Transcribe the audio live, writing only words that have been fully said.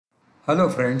Hello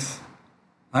friends,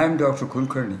 I am Dr.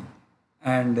 Kulkarni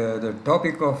and the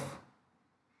topic of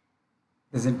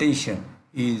presentation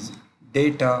is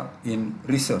data in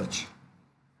research.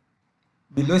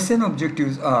 The lesson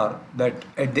objectives are that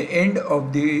at the end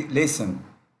of the lesson,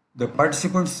 the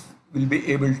participants will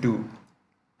be able to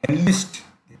enlist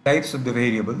the types of the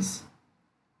variables.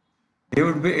 They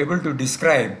would be able to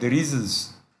describe the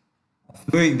reasons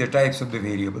of knowing the types of the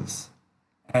variables,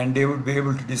 and they would be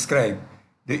able to describe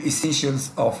the essentials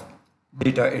of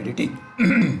data editing.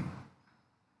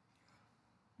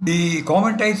 The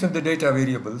common types of the data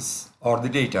variables or the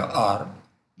data are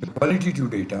the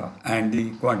qualitative data and the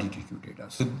quantitative data.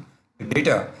 So the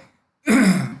data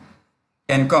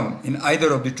can come in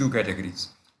either of the two categories,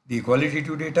 the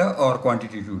qualitative data or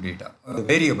quantitative data. The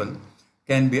variable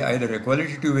can be either a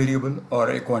qualitative variable or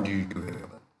a quantitative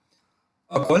variable.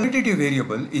 A qualitative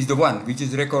variable is the one which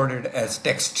is recorded as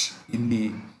text in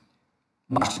the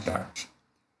master chart,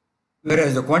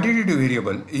 whereas the quantitative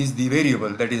variable is the variable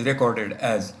that is recorded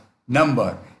as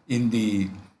number in the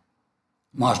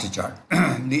master chart.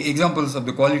 The examples of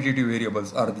the qualitative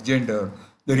variables are the gender,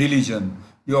 the religion,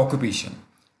 the occupation.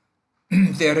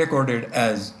 They are recorded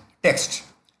as text.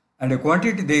 And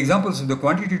the examples of the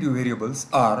quantitative variables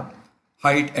are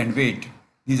height and weight.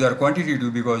 These are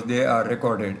quantitative because they are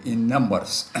recorded in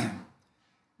numbers.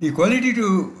 The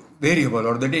qualitative variable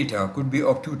or the data could be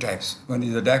of two types. One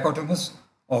is a dichotomous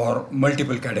or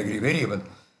multiple category variable.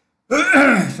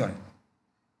 Sorry.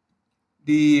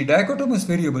 The dichotomous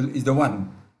variable is the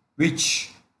one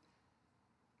which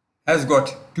has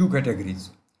got two categories.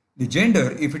 The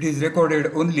gender, if it is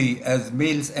recorded only as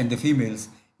males and the females,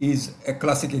 is a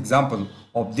classic example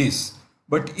of this.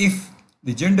 But if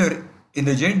the gender, in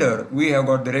the gender, we have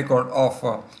got the record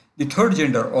of the third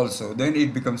gender also, then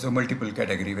it becomes a multiple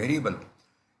category variable.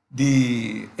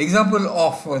 The example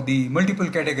of the multiple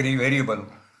category variable,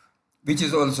 which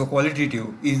is also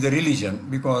qualitative, is the religion,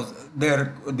 because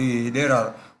there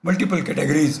are multiple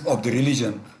categories of the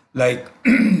religion, like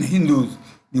Hindus,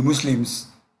 the Muslims,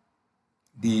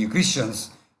 the Christians,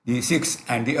 the Sikhs,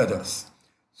 and the others.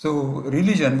 So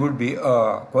religion would be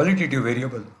a qualitative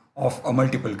variable of a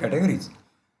multiple categories.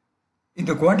 In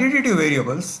the quantitative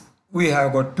variables, we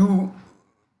have got two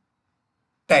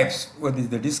types. One is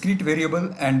the discrete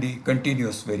variable and the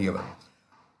continuous variable.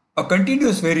 A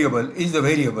continuous variable is the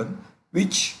variable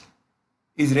which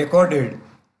is recorded,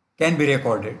 can be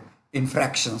recorded in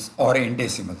fractions or in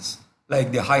decimals,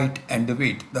 like the height and the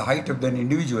weight. The height of an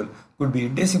individual could be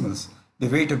in decimals. The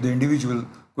weight of the individual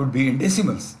could be in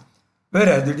decimals.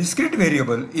 Whereas the discrete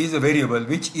variable is a variable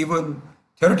which even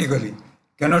theoretically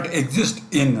cannot exist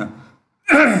in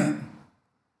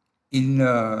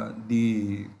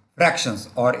the fractions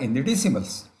or in the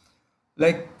decimals.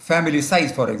 Like family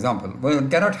size, for example. One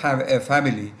cannot have a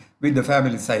family with the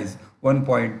family size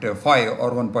 1.5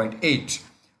 or 1.8.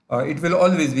 It will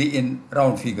always be in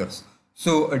round figures.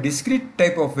 So a discrete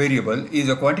type of variable is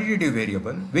a quantitative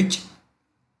variable which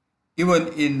even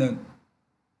in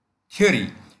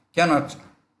theory cannot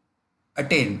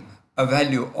attain a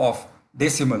value of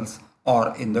decimals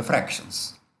or in the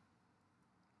fractions.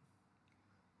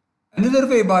 Another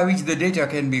way by which the data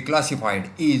can be classified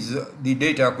is the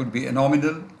data could be a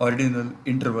nominal, ordinal,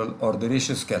 interval, or the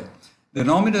ratio scale. The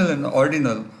nominal and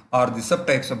ordinal are the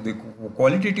subtypes of the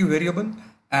qualitative variable,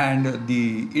 and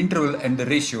the interval and the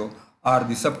ratio are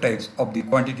the subtypes of the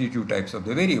quantitative types of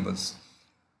the variables.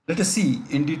 Let us see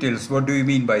in details what do we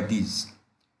mean by these.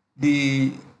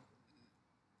 The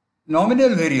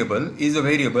nominal variable is a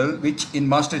variable which in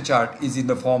master chart is in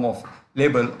the form of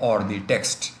label or the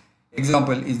text.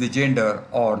 Example is the gender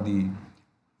or the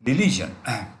religion.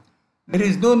 There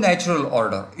is no natural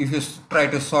order. If you try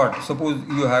to sort, suppose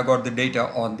you have got the data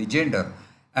on the gender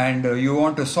and you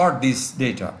want to sort this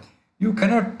data, you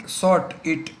cannot sort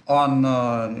it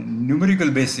on numerical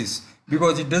basis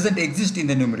because it doesn't exist in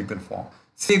the numerical form.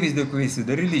 Same is the case with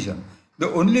the religion. The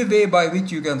only way by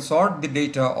which you can sort the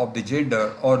data of the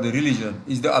gender or the religion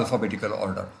is the alphabetical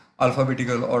order.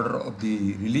 Alphabetical order of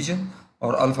the religion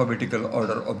or alphabetical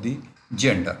order of the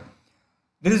gender.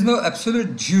 There is no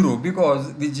absolute zero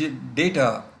because the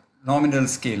data nominal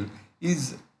scale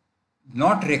is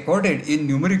not recorded in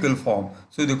numerical form.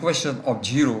 So the question of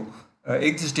zero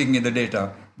existing in the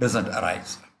data doesn't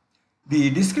arise. The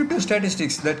descriptive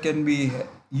statistics that can be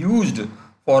used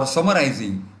for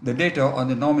summarizing the data on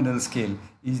the nominal scale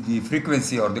is the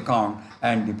frequency or the count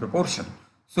and the proportion.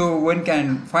 So one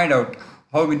can find out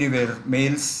how many were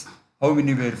males, how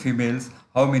many were females,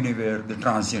 how many were the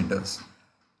transgenders.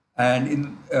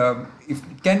 And if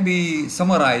it can be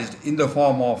summarized in the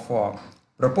form of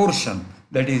proportion,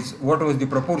 That is, what was the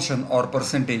proportion or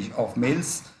percentage of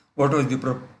males, what was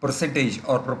the percentage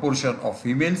or proportion of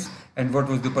females, and what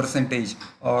was the percentage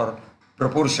or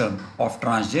proportion of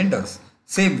transgenders.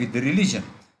 Same with the religion.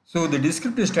 So the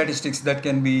descriptive statistics that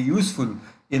can be useful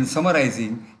in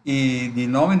summarizing the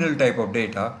nominal type of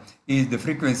data is the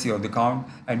frequency of the count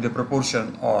and the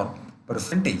proportion or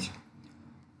percentage.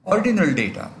 Ordinal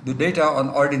data, the data on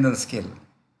ordinal scale.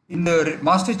 In the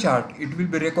master chart, it will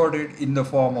be recorded in the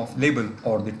form of label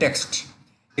or the text.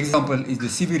 Example is the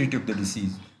severity of the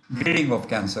disease, grading of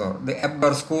cancer, the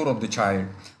Apgar score of the child,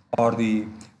 or the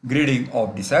grading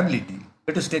of disability.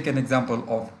 Let us take an example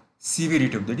of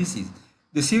severity of the disease.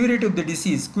 The severity of the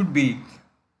disease could be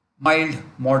mild,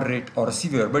 moderate, or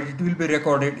severe, but it will be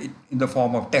recorded in the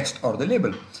form of text or the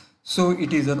label. So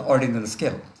it is an ordinal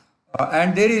scale.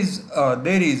 And there is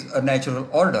a natural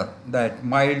order, that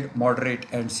mild, moderate,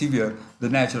 and severe. The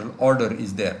natural order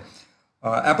is there.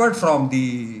 Apart from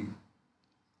the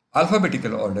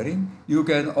alphabetical ordering, you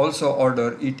can also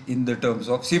order it in the terms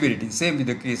of severity. Same with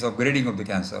the case of grading of the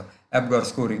cancer, Apgar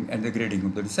scoring, and the grading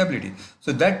of the disability.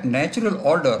 So that natural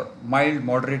order, mild,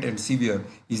 moderate, and severe,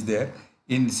 is there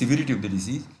in severity of the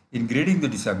disease, in grading the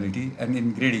disability, and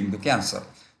in grading the cancer.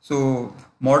 So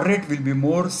moderate will be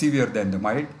more severe than the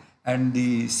mild, and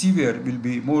the severe will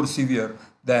be more severe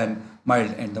than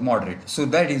mild and the moderate. So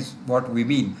that is what we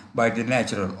mean by the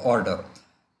natural order.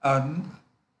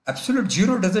 Absolute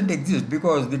zero doesn't exist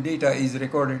because the data is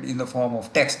recorded in the form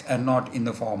of text and not in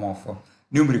the form of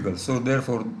numerical. So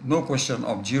therefore, no question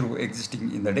of zero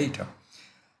existing in the data.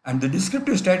 And the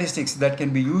descriptive statistics that can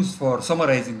be used for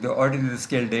summarizing the ordinal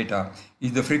scale data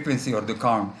is the frequency or the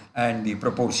count and the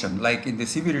proportion. Like in the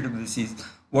severity of the disease,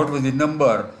 what was the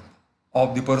number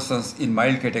of the persons in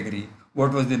mild category,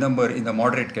 what was the number in the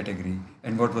moderate category,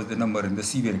 and what was the number in the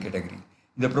severe category.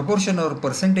 The proportion or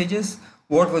percentages,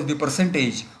 what was the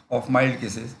percentage of mild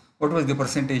cases, what was the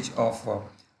percentage of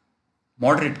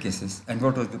moderate cases, and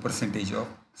what was the percentage of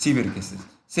severe cases.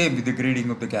 Same with the grading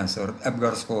of the cancer,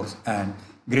 Apgar scores, and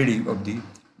grading of the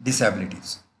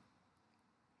disabilities.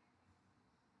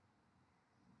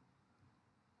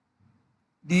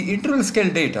 The interval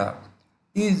scale data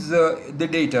is the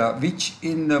data which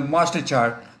in the master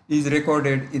chart is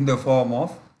recorded in the form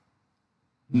of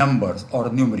numbers or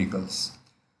numericals.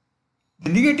 The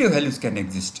negative values can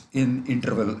exist in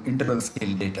interval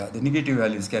scale data. The negative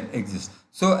values can exist.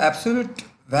 So absolute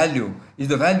value is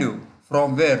the value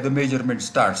from where the measurement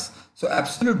starts. So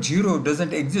absolute zero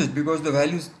doesn't exist because the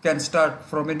values can start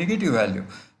from a negative value.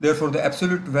 Therefore, the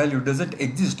absolute value doesn't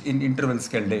exist in interval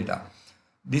scale data.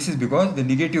 This is because the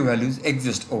negative values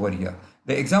exist over here.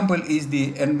 The example is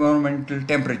the environmental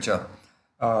temperature,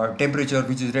 temperature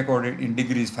which is recorded in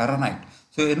degrees Fahrenheit.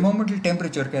 So environmental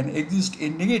temperature can exist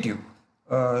in negative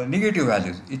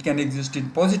values. It can exist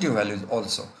in positive values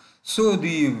also. So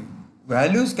the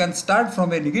values can start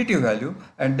from a negative value,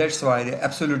 and that's why the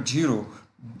absolute zero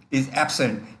is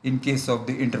absent in case of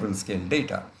the interval scale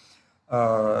data.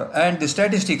 And the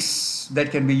statistics that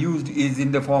can be used is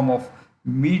in the form of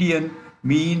median,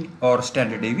 mean, or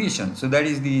standard deviation. So that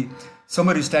is the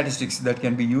summary statistics that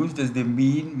can be used as the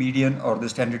mean, median, or the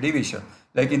standard deviation.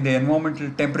 Like in the environmental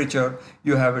temperature,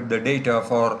 you have the data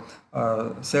for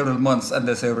several months and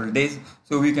the several days.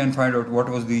 So we can find out what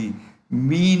was the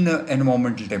mean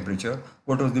environmental temperature,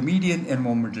 what was the median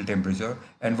environmental temperature,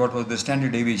 and what was the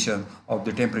standard deviation of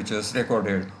the temperatures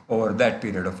recorded over that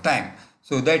period of time.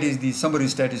 So that is the summary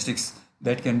statistics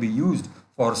that can be used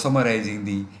for summarizing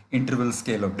the interval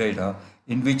scale of data,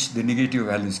 in which the negative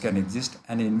values can exist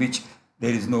and in which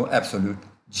there is no absolute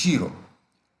zero.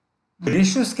 The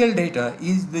ratio scale data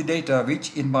is the data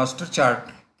which in master chart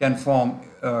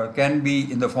can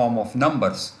be in the form of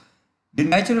numbers. The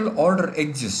natural order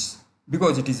exists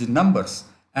because it is in numbers,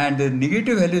 and the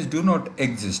negative values do not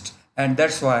exist, and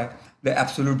that's why the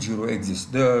absolute zero exists.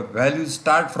 The values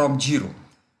start from zero.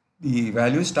 The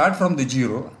values start from the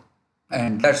zero,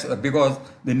 and that's because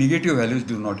the negative values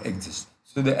do not exist.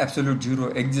 So the absolute zero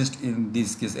exists in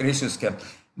this case, ratio scale.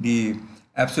 The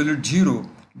absolute zero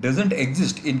doesn't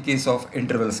exist in case of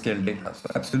interval scale data.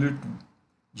 So absolute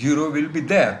zero will be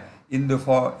there in the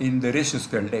ratio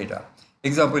scale data.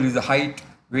 Example is the height,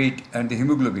 weight, and the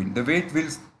hemoglobin. The weight will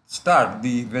start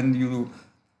when you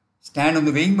stand on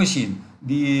the weighing machine.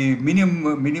 The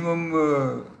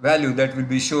minimum value that will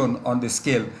be shown on the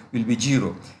scale will be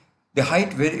zero. The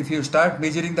height, where if you start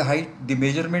measuring the height, the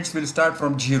measurements will start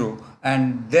from zero,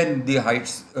 and then the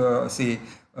heights say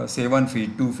 1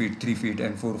 feet, 2 feet, 3 feet,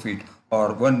 and 4 feet,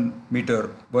 or 1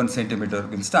 meter, 1 centimeter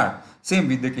will start. Same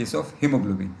with the case of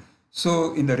hemoglobin.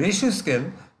 So in the ratio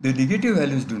scale, the negative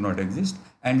values do not exist,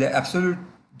 and the absolute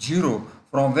zero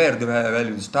from where the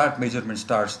value measurement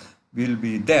starts will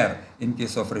be there in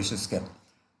case of ratio scale.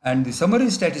 And the summary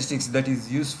statistics that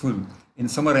is useful in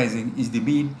summarizing is the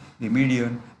mean, the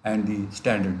median, and the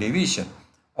standard deviation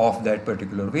of that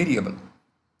particular variable.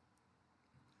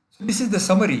 So this is the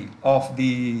summary of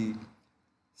the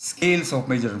scales of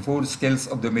measurement, 4 scales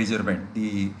of the measurement,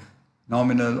 the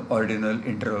nominal, ordinal,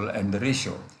 interval, and the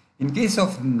ratio. In case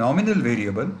of nominal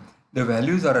variable, the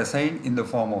values are assigned in the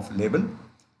form of label.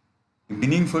 The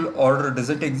meaningful order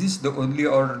doesn't exist. The only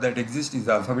order that exists is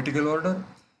the alphabetical order.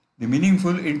 The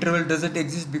meaningful interval doesn't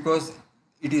exist because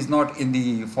it is not in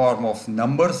the form of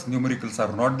numbers. Numericals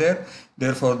are not there.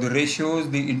 Therefore, the ratios,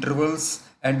 the intervals,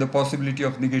 and the possibility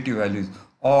of negative values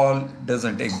all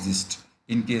doesn't exist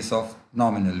in case of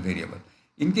nominal variable.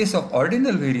 In case of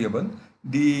ordinal variable,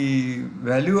 the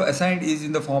value assigned is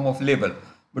in the form of label,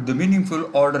 but the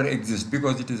meaningful order exists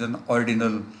because it is an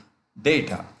ordinal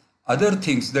data. Other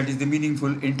things, that is the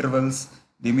meaningful intervals,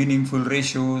 the meaningful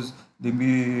ratios,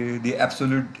 the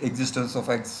absolute existence of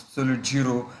absolute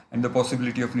zero, and the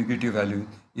possibility of negative value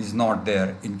is not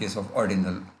there in case of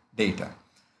ordinal data.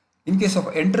 In case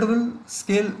of interval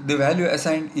scale, the value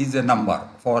assigned is a number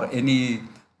for any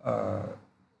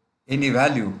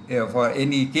value, for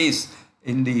any case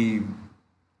in the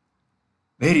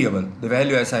variable, the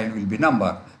value assigned will be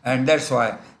number, and that's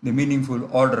why the meaningful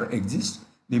order exists,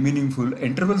 the meaningful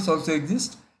intervals also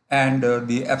exist, and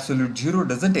the absolute zero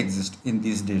doesn't exist in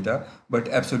this data, but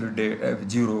absolute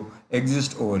zero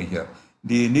exists over here.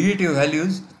 The negative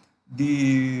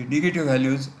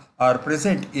values are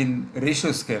present in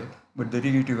ratio scale, but the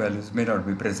negative values may not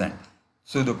be present.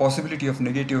 So the possibility of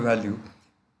negative value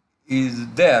is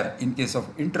there in case of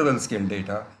interval scale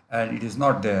data, and it is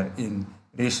not there in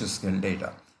ratio scale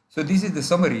data. So this is the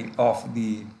summary of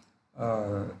the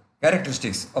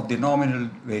characteristics of the nominal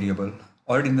variable,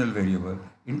 ordinal variable,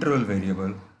 interval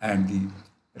variable, and the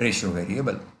ratio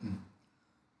variable.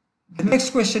 The next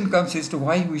question comes as to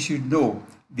why we should know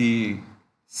the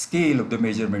scale of the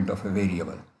measurement of a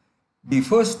variable. The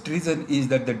first reason is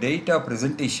that the data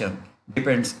presentation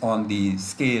depends on the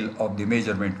scale of the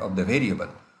measurement of the variable.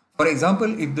 For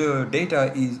example, if the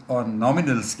data is on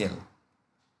nominal scale,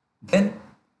 then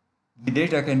the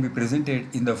data can be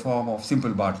presented in the form of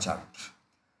simple bar chart.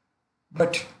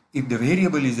 But if the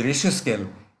variable is ratio scale,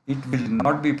 it will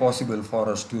not be possible for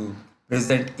us to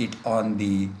present it on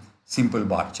the simple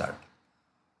bar chart.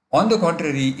 On the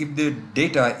contrary, if the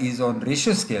data is on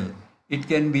ratio scale, it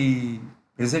can be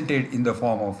presented in the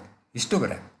form of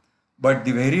histogram. But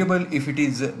the variable, if it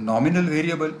is a nominal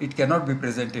variable, it cannot be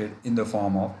presented in the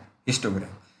form of histogram.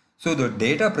 So the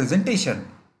data presentation,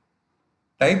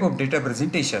 type of data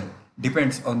presentation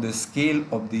depends on the scale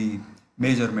of the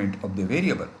measurement of the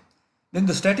variable. Then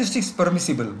the statistics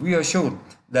permissible, we have shown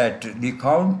that the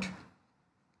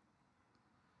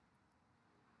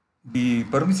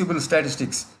permissible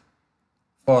statistics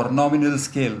for nominal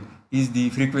scale is the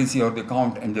frequency or the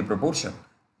count and the proportion.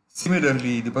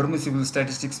 Similarly, the permissible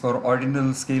statistics for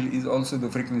ordinal scale is also the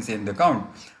frequency and the count.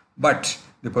 But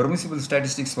the permissible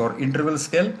statistics for interval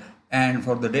scale and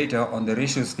for the data on the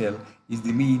ratio scale is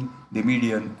the mean, the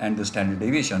median, and the standard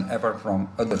deviation, apart from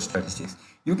other statistics.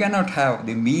 You cannot have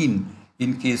the mean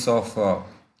in case of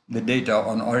the data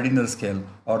on ordinal scale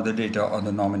or the data on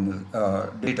the nominal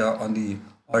data on the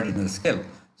ordinal scale.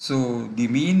 So the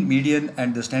mean, median,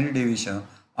 and the standard deviation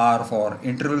are for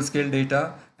interval scale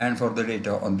data and for the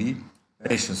data on the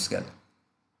ratio scale.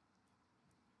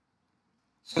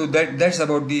 So that's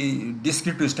about the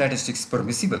descriptive statistics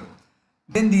permissible.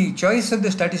 Then the choice of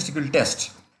the statistical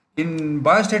test. In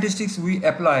biostatistics, we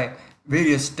apply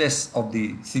various tests of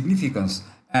the significance,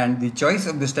 and the choice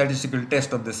of the statistical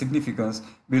test of the significance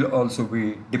will also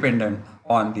be dependent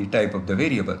on the type of the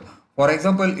variable. For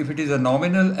example, if it is a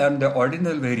nominal and the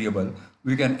ordinal variable,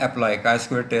 we can apply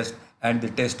chi-square test and the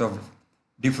test of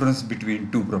difference between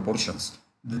two proportions.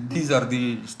 These are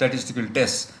the statistical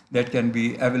tests that can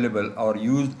be available or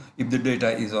used if the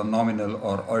data is on nominal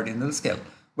or ordinal scale.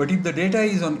 But if the data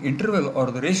is on interval or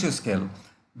the ratio scale,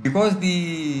 because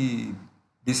the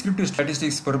descriptive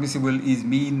statistics permissible is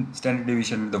mean, standard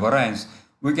deviation, and the variance,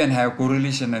 we can have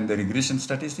correlation and the regression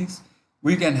statistics.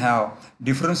 We can have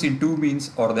difference in two means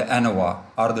or the ANOVA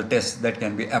are the tests that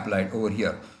can be applied over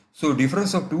here. So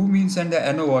difference of two means and the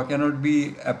ANOVA cannot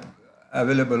be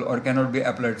available or cannot be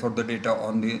applied for the data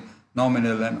on the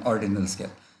nominal and ordinal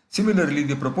scale. Similarly,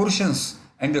 the proportions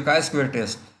and the chi-square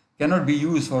test cannot be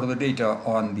used for the data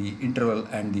on the interval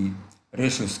and the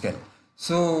ratio scale.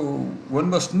 So one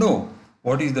must know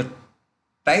what is the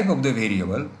type of the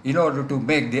variable in order to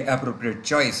make the appropriate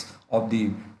choice of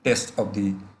the test of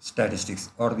the statistics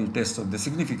or the test of the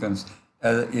significance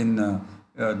in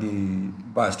the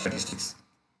biostatistics.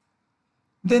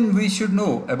 Then we should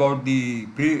know about the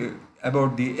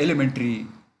elementary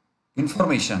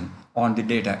information on the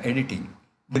data editing.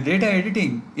 The data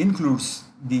editing includes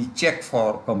the check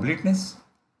for completeness,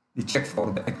 the check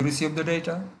for the accuracy of the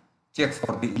data, check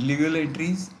for the illegal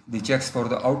entries, the checks for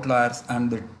the outliers, and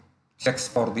the checks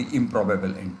for the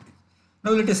improbable entries.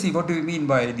 Now let us see what do we mean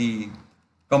by the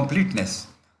completeness.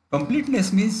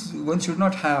 Completeness means one should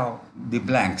not have the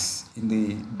blanks in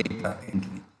the data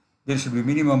entry. There should be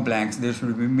minimum blanks, there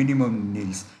should be minimum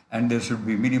nils, and there should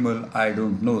be minimal I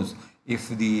don't knows if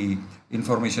the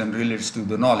information relates to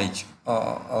the knowledge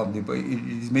of the,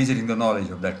 it is measuring the knowledge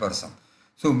of that person.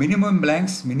 So minimum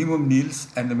blanks, minimum nils,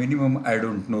 and the minimum I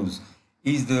don't knows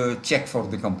is the check for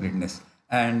the completeness.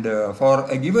 And for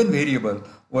a given variable,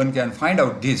 one can find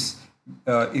out this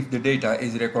if the data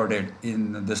is recorded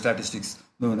in the statistics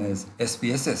known as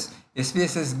SPSS.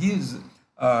 SPSS gives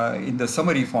in the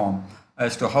summary form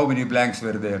as to how many blanks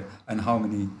were there and how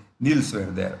many nils were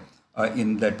there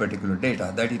in that particular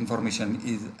data. That information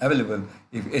is available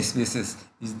if SPSS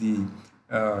is the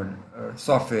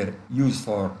software used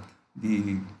for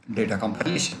the data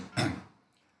compilation.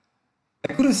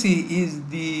 Accuracy is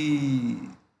the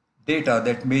data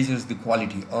that measures the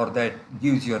quality or that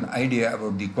gives you an idea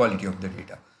about the quality of the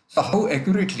data. So how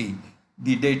accurately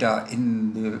the data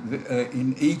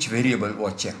in each variable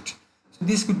was checked. So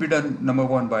this could be done, number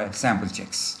one, by sample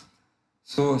checks.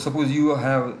 So suppose you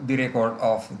have the record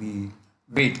of the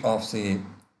weight of say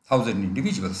 1,000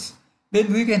 individuals,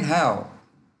 then we can have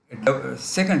a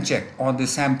second check on the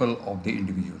sample of the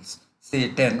individuals, say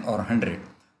 10 or 100.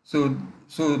 So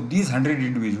these 100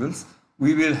 individuals,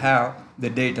 we will have the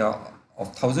data of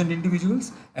 1,000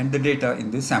 individuals and the data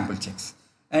in the sample checks.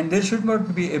 And there should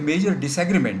not be a major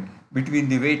disagreement between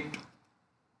the weight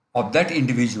of that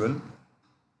individual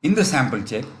in the sample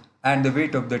check and the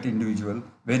weight of that individual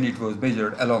when it was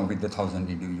measured along with the 1,000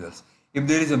 individuals. If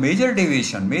there is a major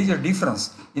deviation, major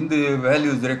difference in the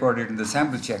values recorded in the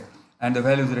sample check and the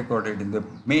values recorded in the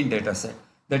main data set,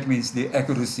 that means the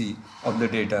accuracy of the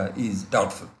data is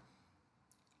doubtful.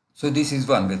 So this is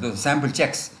one way. The sample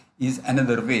checks is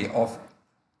another way of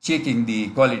checking the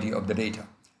quality of the data.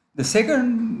 The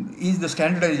second is the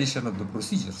standardization of the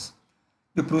procedures.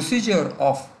 The procedure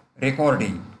of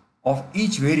recording of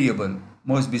each variable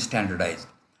must be standardized.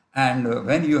 And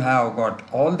when you have got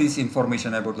all this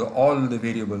information about all the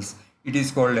variables, it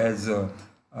is called as the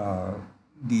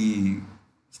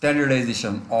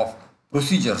standardization of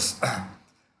procedures.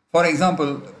 For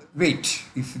example, weight,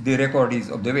 if the record is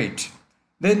of the weight,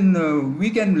 then we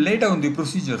can lay down the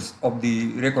procedures of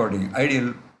the recording,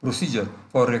 ideal procedure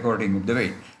for recording of the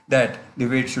weight, that the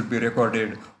weight should be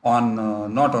recorded on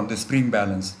not on the spring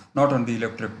balance, not on the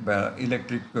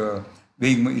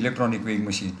electronic weighing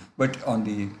machine, but on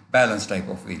the balance type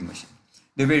of weighing machine.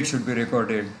 The weight should be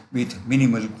recorded with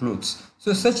minimal clothes.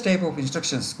 So such type of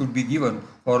instructions could be given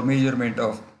for measurement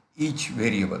of each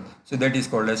variable. So that is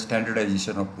called as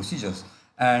standardization of procedures.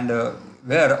 And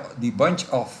where the bunch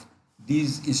of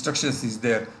these instructions is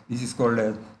there, this is called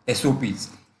as SOPs,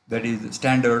 that is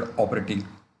standard operating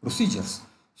procedures.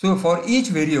 So for each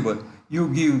variable, you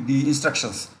give the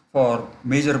instructions for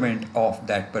measurement of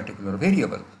that particular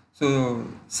variable. So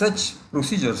such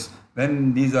procedures,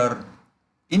 when these are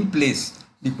in place,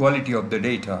 the quality of the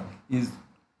data is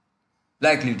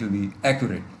likely to be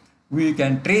accurate. We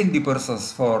can train the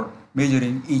persons for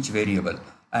measuring each variable,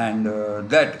 and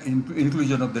that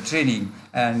inclusion of the training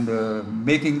and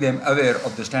making them aware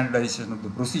of the standardization of the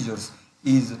procedures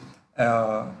is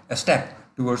a step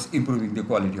towards improving the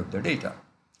quality of the data.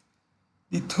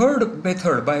 The third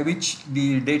method by which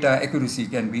the data accuracy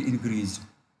can be increased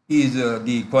is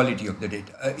the quality of the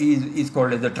data, is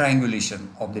called as the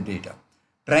triangulation of the data.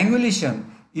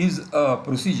 Triangulation is a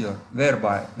procedure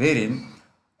wherein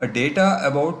a data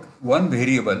about one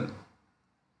variable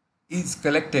is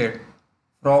collected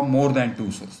from more than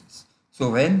two sources.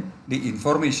 So when the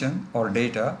information or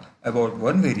data about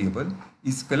one variable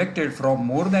is collected from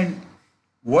more than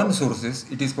one sources,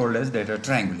 it is called as data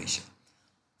triangulation.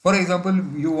 For example,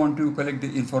 you want to collect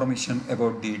the information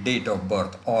about the date of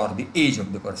birth or the age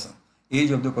of the person. Age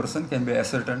of the person can be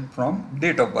ascertained from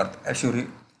date of birth,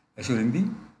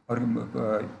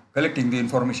 collecting the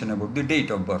information about the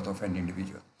date of birth of an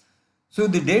individual. So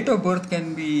the date of birth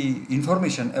can be,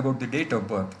 information about the date of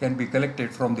birth can be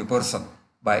collected from the person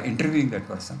by interviewing that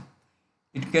person.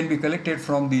 It can be collected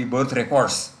from the birth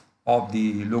records of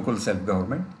the local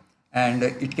self-government, and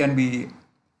it can be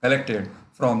collected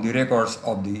from the records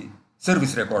of the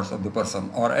service records of the person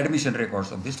or admission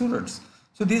records of the students.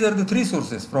 So these are the three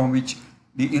sources from which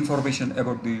the information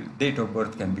about the date of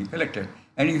birth can be collected.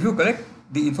 And if you collect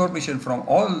the information from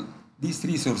all these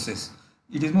three sources,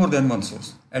 it is more than one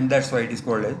source, and that's why it is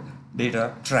called as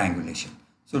data triangulation.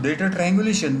 So data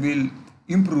triangulation will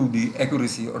improve the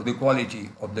accuracy or the quality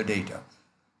of the data.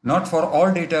 Not for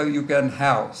all data you can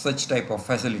have such type of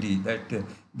facility that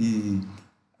the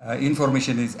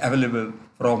information is available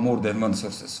from more than one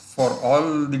sources. For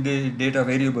all the data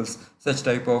variables, such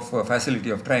type of facility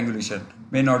of triangulation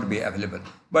may not be available.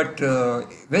 But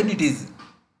when it is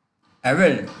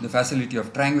availed, the facility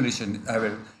of triangulation is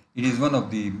availed, it is one of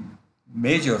the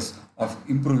measures of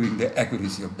improving the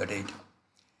accuracy of the data.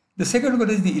 The second one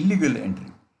is the illegal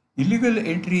entry. Illegal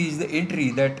entry is the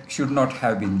entry that should not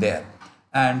have been there,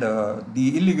 and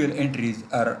the illegal entries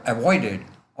are avoided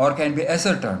or can be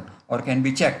ascertained or can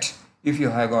be checked if you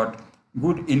have got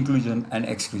good inclusion and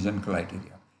exclusion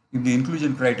criteria. If the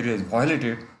inclusion criteria is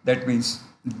violated, that means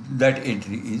that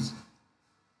entry is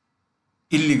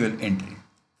illegal entry.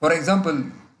 For example,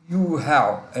 you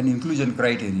have an inclusion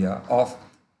criteria of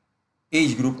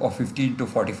age group of 15 to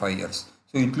 45 years.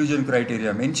 So inclusion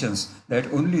criteria mentions that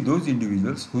only those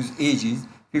individuals whose age is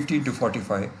 15 to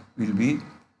 45 will be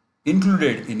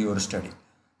included in your study.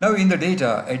 Now in the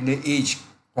data at the age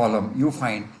column, you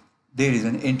find there is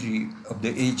an entry of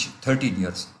the age 13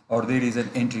 years or there is an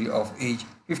entry of age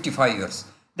 55 years.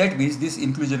 That means this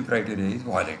inclusion criteria is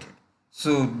violated.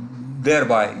 So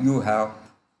thereby you have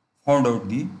found out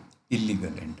the illegal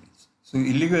entries. So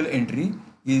illegal entry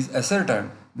is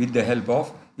ascertained with the help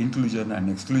of inclusion and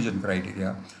exclusion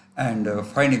criteria, and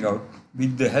finding out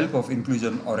with the help of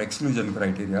inclusion or exclusion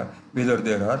criteria whether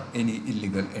there are any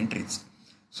illegal entries.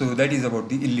 So that is about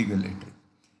the illegal entry.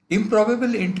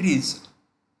 Improbable entries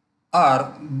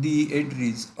are the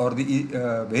entries or the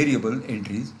variable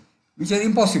entries which are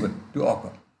impossible to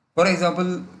occur. For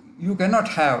example, you cannot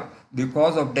have the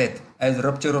cause of death as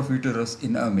rupture of uterus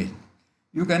in a male.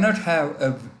 You cannot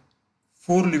have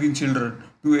 4 living children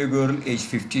to a girl aged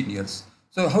 15 years.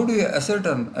 So how do you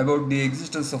ascertain about the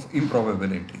existence of improbable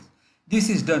entries? This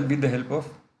is done with the help of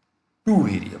two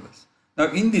variables. Now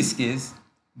in this case,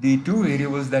 the two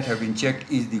variables that have been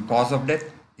checked is the cause of death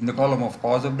in the column of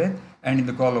cause of death and in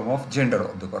the column of gender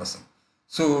of the person.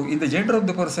 So in the gender of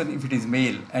the person, if it is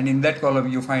male and in that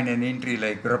column you find an entry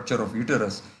like rupture of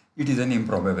uterus, it is an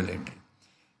improbable entry.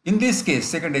 In this case,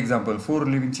 second example, 4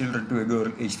 living children to a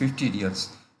girl aged 15 years.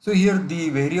 So here the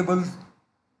variable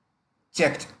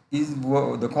checked is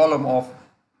the column of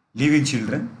living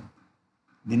children,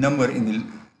 the number in the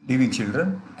living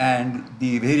children, and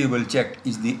the variable checked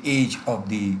is the age of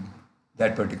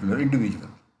that particular individual.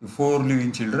 The 4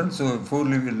 living children, so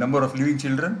number of living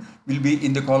children will be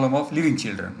in the column of living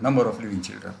children, number of living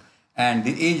children, and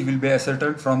the age will be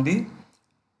ascertained from the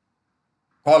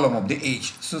column of the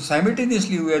age. So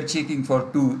simultaneously we are checking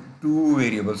for two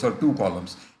variables or two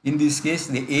columns. In this case,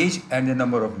 the age and the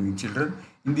number of living children.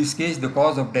 In this case, the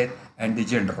cause of death and the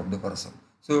gender of the person.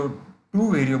 So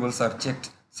two variables are checked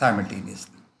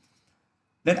simultaneously.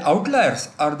 Then outliers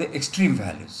are the extreme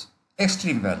values,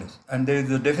 and there is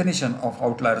a definition of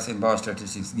outliers in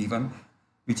biostatistics given,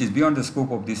 which is beyond the scope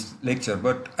of this lecture,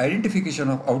 but identification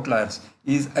of outliers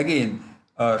is again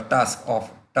a task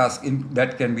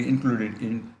that can be included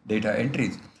in data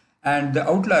entries, and the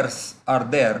outliers are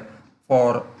there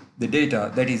for the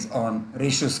data that is on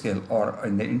ratio scale or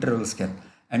in the interval scale,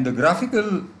 and the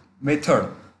graphical method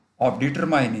of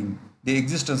determining the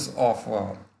existence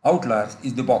of outliers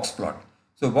is the box plot.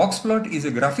 So box plot is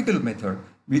a graphical method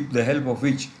with the help of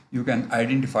which you can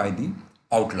identify the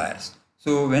outliers.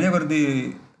 So whenever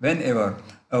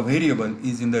a variable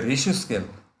is in the ratio scale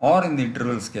or in the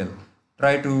interval scale,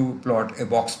 try to plot a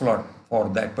box plot for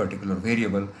that particular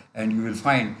variable and you will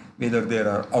find whether there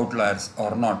are outliers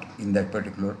or not in that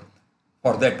particular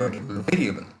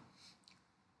variable.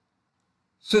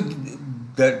 So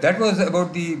that was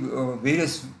about the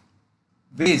various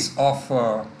ways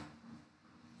of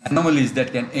anomalies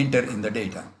that can enter in the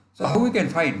data. So how we can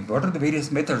find what are the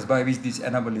various methods by which these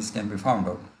anomalies can be found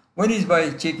out? One is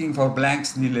by checking for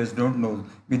blanks, nils, don't know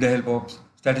with the help of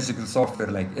statistical software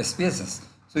like SPSS.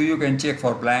 So you can check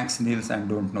for blanks, nils and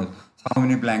don't know. So how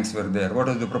many blanks were there? What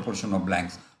was the proportion of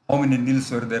blanks? How many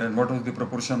nils were there and what was the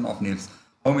proportion of nils?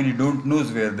 How many don't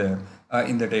knows were there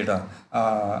in the data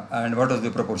and what was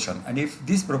the proportion? And if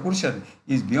this proportion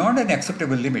is beyond an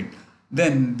acceptable limit,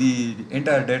 then the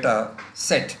entire data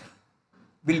set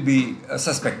will be a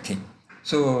suspect thing.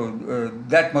 So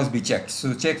that must be checked.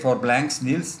 So check for blanks,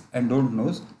 nils and don't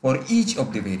knows for each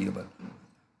of the variable.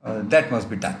 That must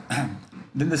be done.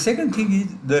 Then the second thing is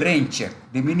the range check,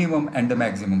 the minimum and the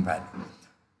maximum value.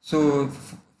 So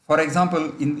for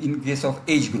example, in case of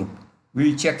age group,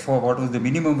 we check for what was the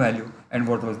minimum value and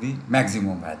what was the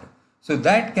maximum value. So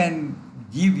that can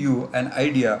give you an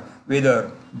idea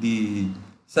whether the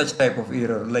such type of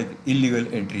error like illegal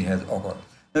entry has occurred.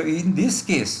 Now in this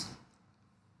case,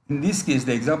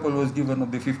 the example was given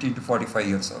of the 15 to 45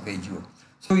 years of age group.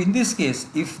 So in this case,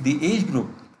 if the age group,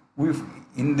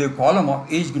 in the column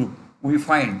of age group, we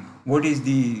find what is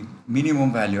the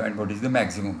minimum value and what is the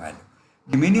maximum value.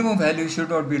 The minimum value should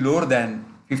not be lower than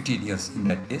 15 years in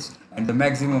that case, and the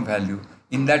maximum value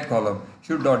in that column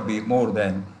should not be more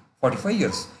than 45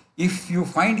 years. If you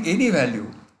find any value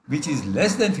which is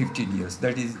less than 15 years,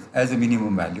 that is as a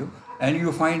minimum value, and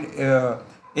you find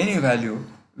any value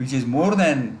which is more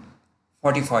than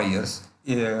 45 years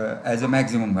as a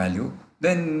maximum value,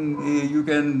 then you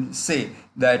can say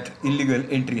that illegal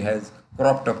entry has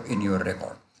cropped up in your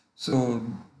record. So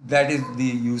that is the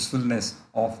usefulness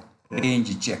of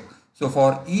range check. So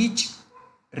for each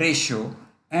ratio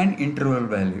and interval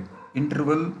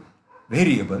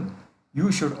variable,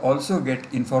 you should also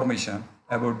get information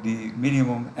about the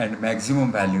minimum and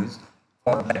maximum values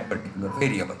for that particular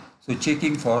variable. So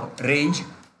checking for range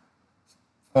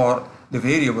for the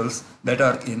variables that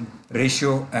are in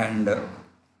ratio and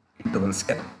interval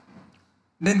scale.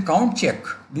 Then count check.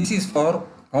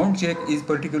 Count check is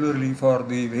particularly for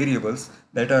the variables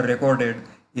that are recorded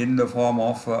in the form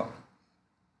of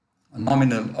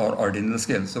nominal or ordinal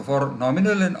scale. So for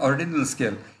nominal and ordinal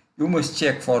scale, you must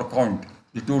check for count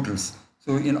the totals.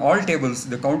 So in all tables,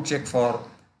 the count check for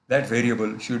that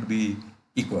variable should be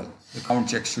equal. The count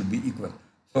check should be equal.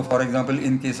 So for example,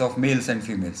 in case of males and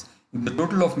females, if the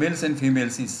total of males and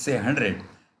females is say 100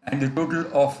 and the total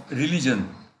of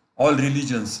all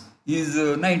religions is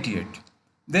 98,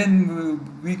 then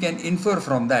we can infer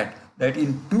from that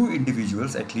in two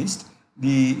individuals at least,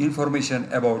 the information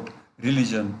about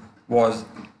religion was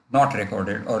not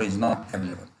recorded or is not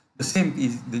available. The same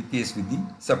is the case with the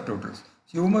subtotals.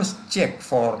 So you must check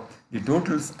for the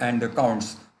totals and the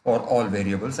counts for all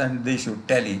variables, and they should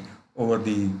tally over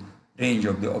the range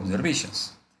of the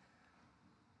observations.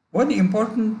 One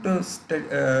important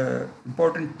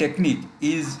technique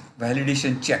is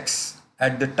validation checks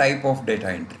at the type of data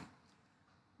entry.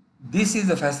 This is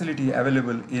a facility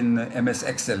available in MS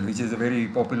Excel, which is a very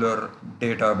popular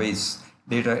database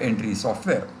data entry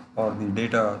software, or the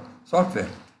data software,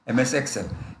 MS Excel.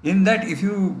 In that, if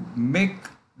you make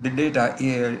the data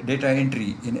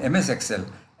entry in MS Excel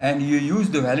and you use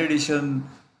the validation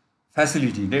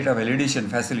facility, data validation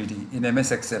facility in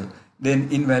MS Excel, then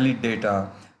invalid data,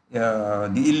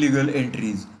 the illegal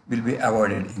entries will be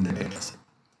avoided in the dataset.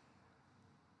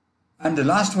 And the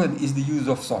last one is the use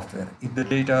of software. If the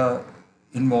data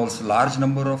involves large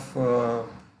number of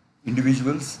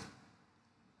individuals,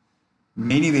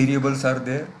 many variables are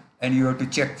there, and you have to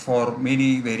check for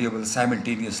many variables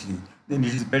simultaneously, then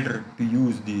it is better to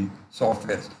use the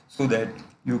software so that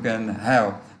you can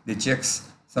have the checks,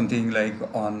 something like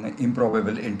on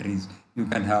improbable entries, you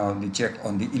can have the check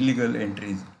on the illegal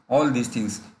entries. All these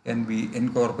things can be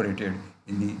incorporated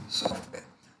in the software.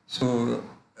 So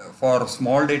for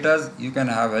small data, you can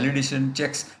have validation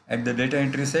checks at the data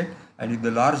entry set, and if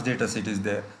the large data set is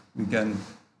there, we can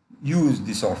use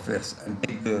the softwares and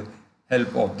take the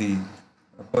help of the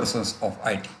persons of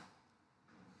IT.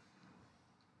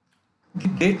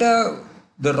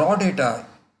 The raw data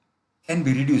can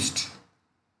be reduced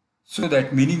so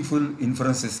that meaningful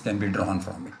inferences can be drawn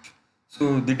from it.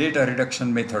 So the data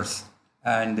reduction methods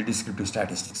and the descriptive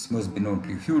statistics must be known to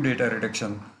you. Few data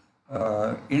reduction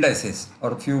indices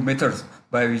or few methods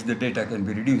by which the data can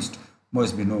be reduced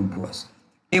must be known to us.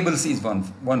 Tables is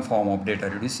one form of data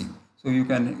reducing. So you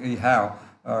can have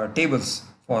tables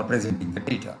for presenting the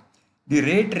data. The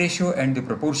rate, ratio and the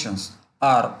proportions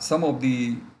are some of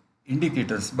the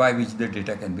indicators by which the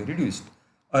data can be reduced.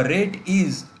 A rate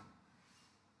is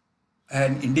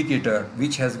an indicator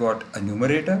which has got a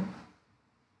numerator,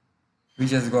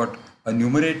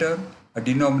 a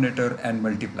denominator and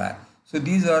multiplier. So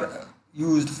these are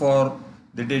used for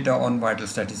the data on vital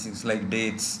statistics like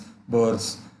dates,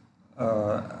 births,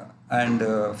 and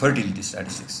fertility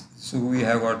statistics. So we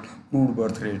have got crude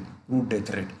birth rate, crude death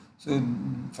rate. So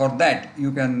for that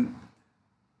you can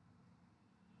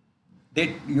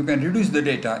reduce the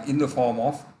data in the form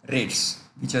of rates,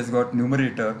 which has got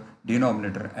numerator,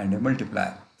 denominator and a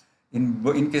multiplier.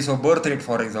 In case of birth rate,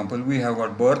 for example, we have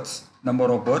got births, number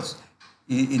of births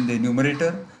in the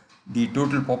numerator, the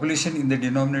total population in the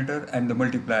denominator, and the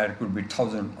multiplier could be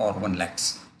 1000 or 1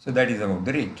 lakhs. So that is about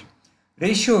the rate.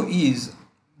 Ratio is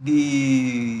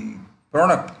the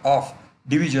product of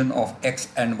division of x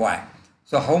and y.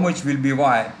 So how much will be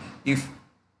y if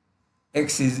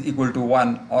x is equal to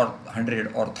 1 or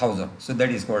 100 or 1000. So that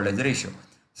is called as a ratio.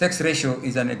 Sex ratio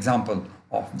is an example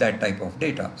of that type of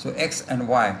data. So x and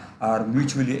y are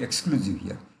mutually exclusive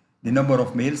here. The number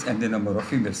of males and the number of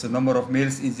females. So number of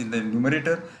males is in the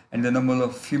numerator and the number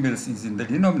of females is in the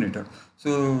denominator.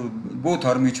 So both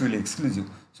are mutually exclusive.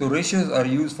 So ratios are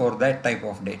used for that type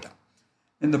of data.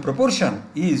 And the proportion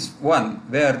is one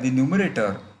where the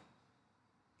numerator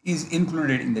is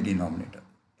included in the denominator,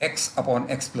 x upon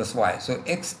x plus y. So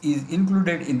x is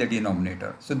included in the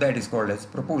denominator. So that is called as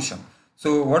proportion.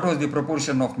 So what was the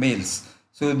proportion of males?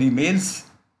 So the males,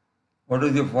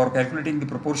 for calculating the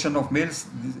proportion of males,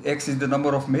 x is the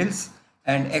number of males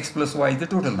and x plus y is the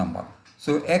total number.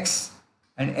 So x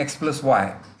and x plus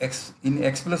y, in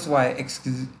x plus y, x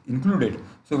is included.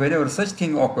 So whenever such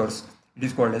thing occurs, it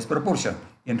is called as proportion.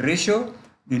 In ratio,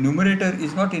 the numerator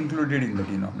is not included in the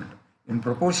denominator. In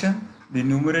proportion, the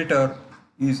numerator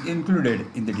is included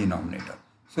in the denominator.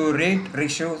 So rate,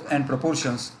 ratios and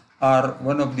proportions are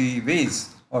one of the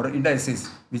ways or indices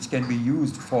which can be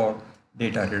used for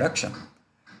data reduction.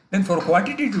 Then for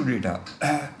quantitative data,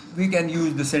 we can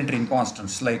use the centering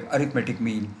constants like arithmetic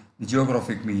mean, the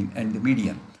geographic mean and the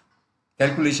median.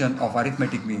 Calculation of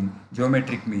arithmetic mean,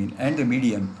 geometric mean and the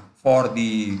median for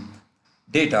the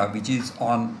data which is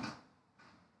on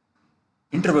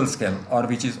interval scale or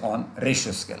which is on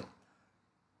ratio scale.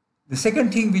 The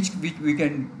second thing which we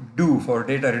can do for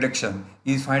data reduction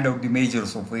is find out the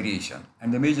measures of variation.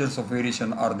 And the measures of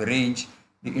variation are the range,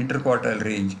 the interquartile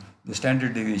range, the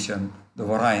standard deviation, the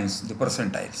variance, the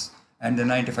percentiles, and the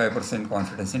 95%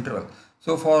 confidence interval.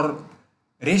 So for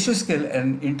ratio scale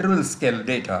and interval scale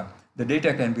data, the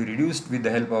data can be reduced with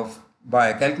the help of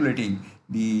by calculating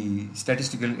the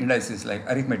statistical indices like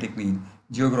arithmetic mean,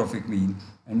 geographic mean,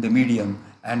 and the median,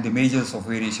 and the measures of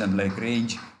variation like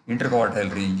range,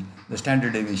 interquartile range, the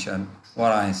standard deviation,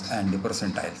 variance, and the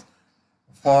percentiles.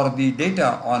 For the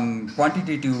data on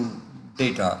quantitative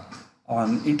data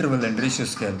on interval and ratio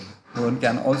scale, one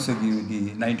can also give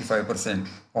the 95%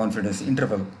 confidence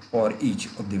interval for each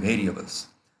of the variables.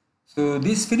 So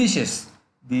this finishes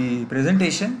the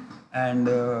presentation, and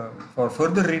for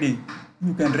further reading,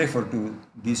 you can refer to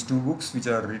these two books which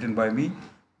are written by me,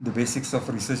 The Basics of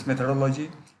Research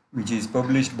Methodology, which is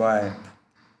published by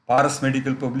Paras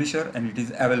Medical Publisher, and it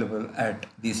is available at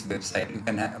this website. You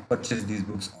can purchase these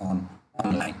books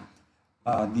online.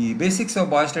 The Basics of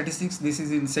Biostatistics, this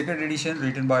is in second edition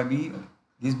written by me.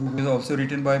 This book is also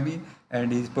written by me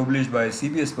and is published by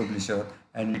CBS Publisher,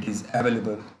 and it is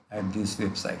available at these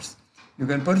websites. You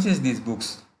can purchase these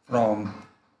books from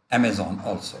Amazon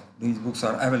also. These books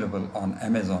are available on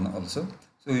Amazon also.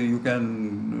 So you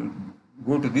can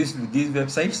go to these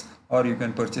websites or you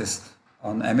can purchase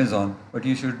on Amazon, but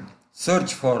you should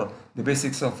search for The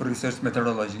Basics of Research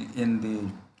Methodology in the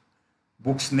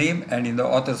book's name, and in the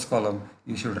author's column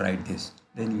you should write this.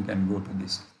 Then you can go to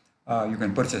this. You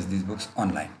can purchase these books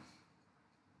online.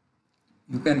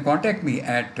 You can contact me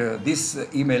at this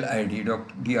email ID,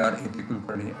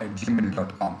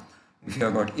 drapkulkarni@gmail.com, if you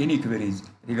have got any queries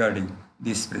regarding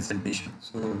this presentation.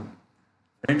 So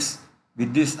friends,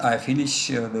 with this I finish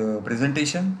the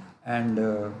presentation, and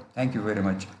thank you very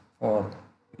much for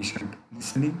patient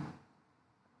listening.